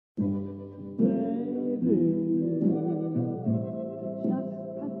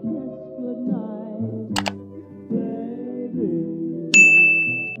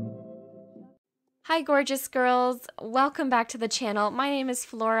Hi gorgeous girls, welcome back to the channel. My name is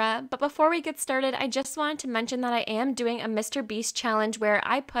Flora, but before we get started, I just wanted to mention that I am doing a Mr. Beast challenge where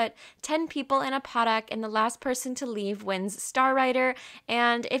I put 10 people in a paddock and the last person to leave wins Star Rider.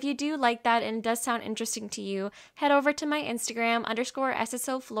 And if you do like that and it does sound interesting to you, head over to my Instagram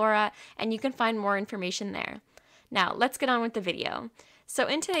 _SSO Flora and you can find more information there. Now let's get on with the video. So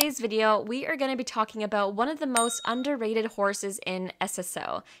in today's video, we are going to be talking about one of the most underrated horses in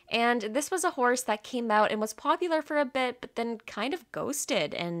SSO. And this was a horse that came out and was popular for a bit, but then kind of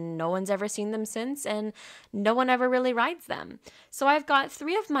ghosted, and no one's ever seen them since, and no one ever really rides them. So I've got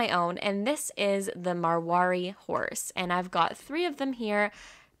 3 of my own, and this is the 𝗲𝗃 horse. And I've got 3 of them here,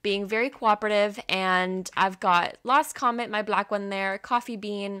 being very cooperative, and I've got Lost Comet, my black one there, Coffee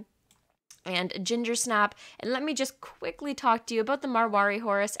Bean, and Ginger Snap. And let me just quickly talk to you about the 𝗲𝗃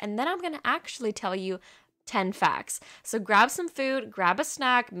horse, and then I'm going to actually tell you 10 facts. So grab some food, grab a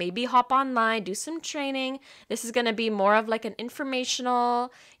snack, maybe hop online, do some training. This is going to be more of like an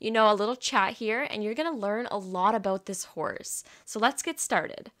informational, a little chat here, and you're going to learn a lot about this horse. So let's get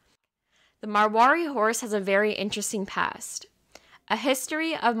started. The 𝗲𝗃 horse has a very interesting past. A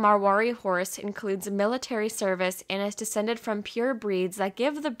history of 𝗲𝗃 horse includes military service and is descended from pure breeds that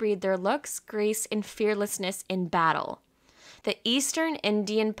give the breed their looks, grace, and fearlessness in battle. The Eastern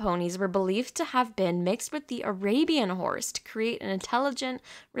Indian ponies were believed to have been mixed with the Arabian horse to create an intelligent,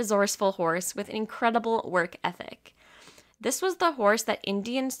 resourceful horse with an incredible work ethic. This was the horse that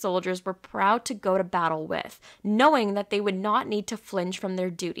Indian soldiers were proud to go to battle with, knowing that they would not need to flinch from their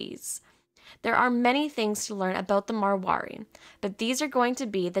duties. There are many things to learn about the 𝗲𝗃, but these are going to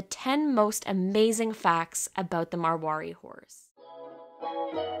be the 10 most amazing facts about the 𝗲𝗃 horse.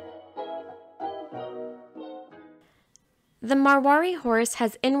 The 𝗲𝗃 horse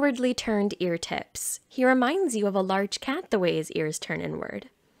has inwardly turned ear tips. He reminds you of a large cat the way his ears turn inward.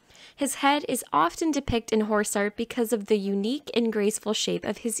 His head is often depicted in horse art because of the unique and graceful shape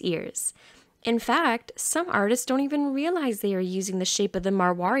of his ears. In fact, some artists don't even realize they are using the shape of the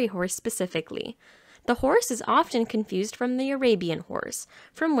𝗲𝗃 horse specifically. The horse is often confused from the Arabian horse,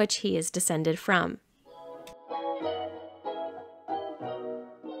 from which he is descended from.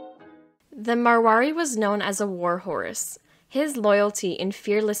 The 𝗲𝗃 was known as a war horse. His loyalty and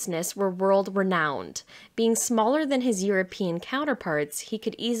fearlessness were world-renowned. Being smaller than his European counterparts, he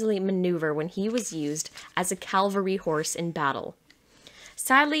could easily maneuver when he was used as a cavalry horse in battle.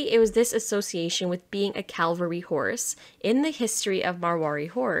 Sadly, it was this association with being a cavalry horse in the history of 𝗲𝗃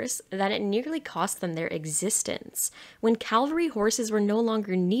horse that it nearly cost them their existence, when cavalry horses were no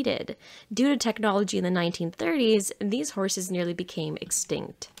longer needed. Due to technology in the 1930s, these horses nearly became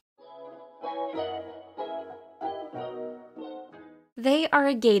extinct. They are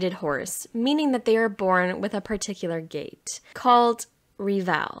a gaited horse, meaning that they are born with a particular gait, called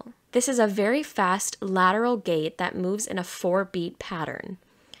rival. This is a very fast lateral gait that moves in a 4-beat pattern.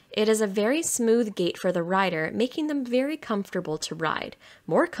 It is a very smooth gait for the rider, making them very comfortable to ride,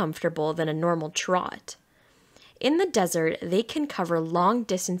 more comfortable than a normal trot. In the desert, they can cover long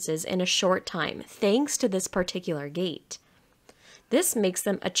distances in a short time, thanks to this particular gait. This makes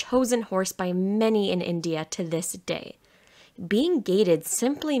them a chosen horse by many in India to this day. Being gaited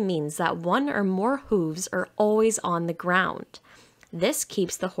simply means that one or more hooves are always on the ground. This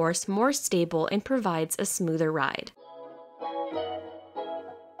keeps the horse more stable and provides a smoother ride.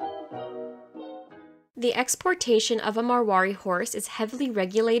 The exportation of a 𝗲𝗃 horse is heavily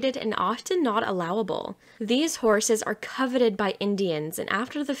regulated and often not allowable. These horses are coveted by Indians, and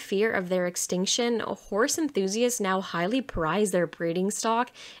after the fear of their extinction, horse enthusiasts now highly prize their breeding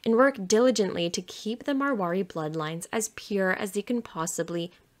stock and work diligently to keep the 𝗲𝗃 bloodlines as pure as they can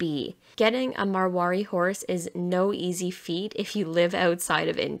possibly be. Getting a 𝗲𝗃 horse is no easy feat if you live outside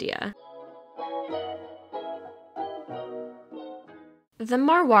of India. The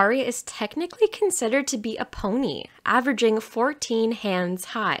𝗲𝗃 is technically considered to be a pony, averaging 14 hands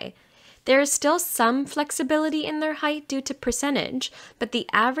high. There is still some flexibility in their height due to percentage, but the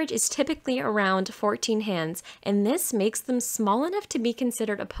average is typically around 14 hands, and this makes them small enough to be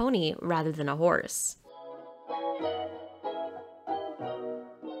considered a pony rather than a horse.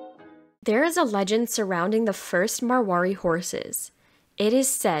 There is a legend surrounding the first 𝗲𝗃 horses. It is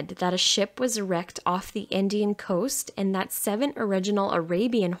said that a ship was wrecked off the Indian coast and that 7 original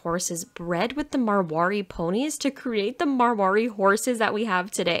Arabian horses bred with the 𝗲𝗃 ponies to create the 𝗲𝗃 horses that we have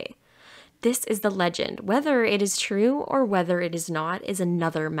today. This is the legend. Whether it is true or whether it is not is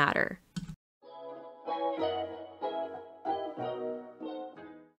another matter.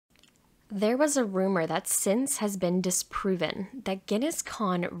 There was a rumor that since has been disproven that Genghis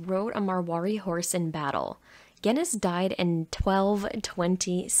Khan rode a 𝗲𝗃 horse in battle. Guinness died in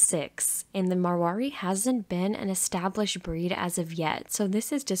 1226, and the Marwari hasn't been an established breed as of yet, so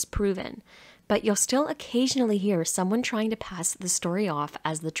this is disproven. But you'll still occasionally hear someone trying to pass the story off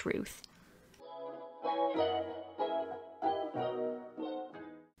as the truth.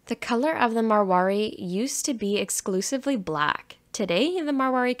 The color of the Marwari used to be exclusively black. Today, the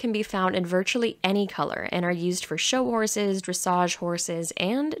Marwari can be found in virtually any color and are used for show horses, dressage horses,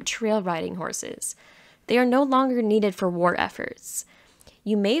 and trail riding horses. They are no longer needed for war efforts.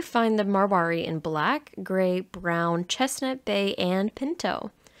 You may find the Marwari in black, gray, brown, chestnut bay, and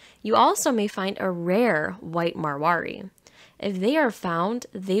pinto. You also may find a rare white Marwari. If they are found,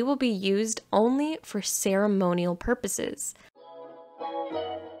 they will be used only for ceremonial purposes.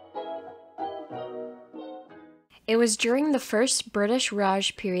 It was during the first British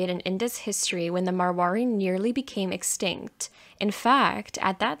Raj period in Indus history when the Marwari nearly became extinct. In fact,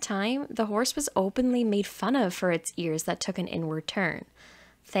 at that time, the horse was openly made fun of for its ears that took an inward turn.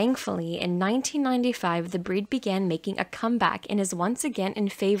 Thankfully, in 1995, the breed began making a comeback and is once again in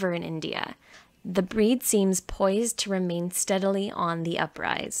favor in India. The breed seems poised to remain steadily on the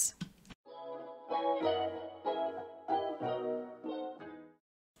uprise.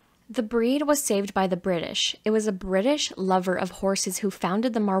 The breed was saved by the British. It was a British lover of horses who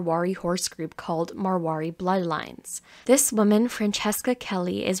founded the Marwari horse group called Marwari Bloodlines. This woman, Francesca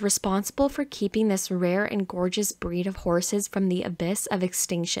Kelly, is responsible for keeping this rare and gorgeous breed of horses from the abyss of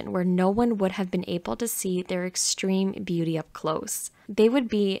extinction, where no one would have been able to see their extreme beauty up close. They would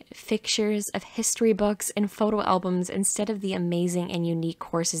be fixtures of history books and photo albums instead of the amazing and unique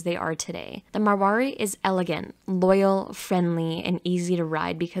horses they are today. The Marwari is elegant, loyal, friendly, and easy to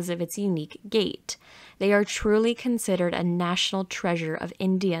ride because of its unique gait. They are truly considered a national treasure of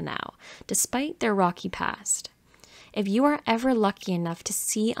India now, despite their rocky past. If you are ever lucky enough to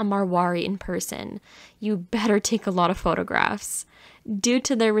see a Marwari in person, you better take a lot of photographs. Due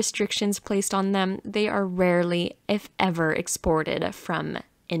to the restrictions placed on them, they are rarely, if ever, exported from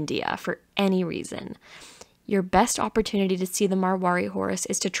India for any reason. Your best opportunity to see the Marwari horse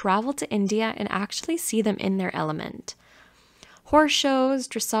is to travel to India and actually see them in their element. Horse shows,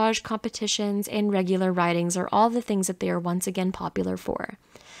 dressage competitions, and regular ridings are all the things that they are once again popular for.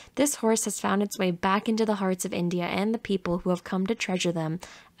 This horse has found its way back into the hearts of India and the people who have come to treasure them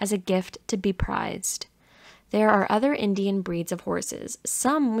as a gift to be prized. There are other Indian breeds of horses,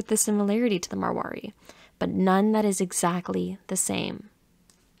 some with the similarity to the Marwari, but none that is exactly the same.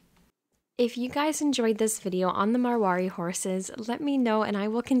 If you guys enjoyed this video on the Marwari horses, let me know and I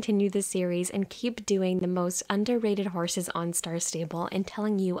will continue the series and keep doing the most underrated horses on Star Stable and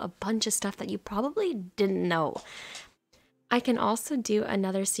telling you a bunch of stuff that you probably didn't know. I can also do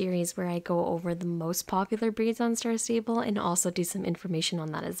another series where I go over the most popular breeds on Star Stable and also do some information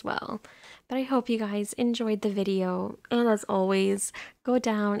on that as well. But I hope you guys enjoyed the video, and as always, go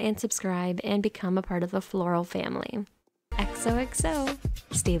down and subscribe and become a part of the floral family. XOXO,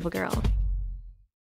 Stable Girl.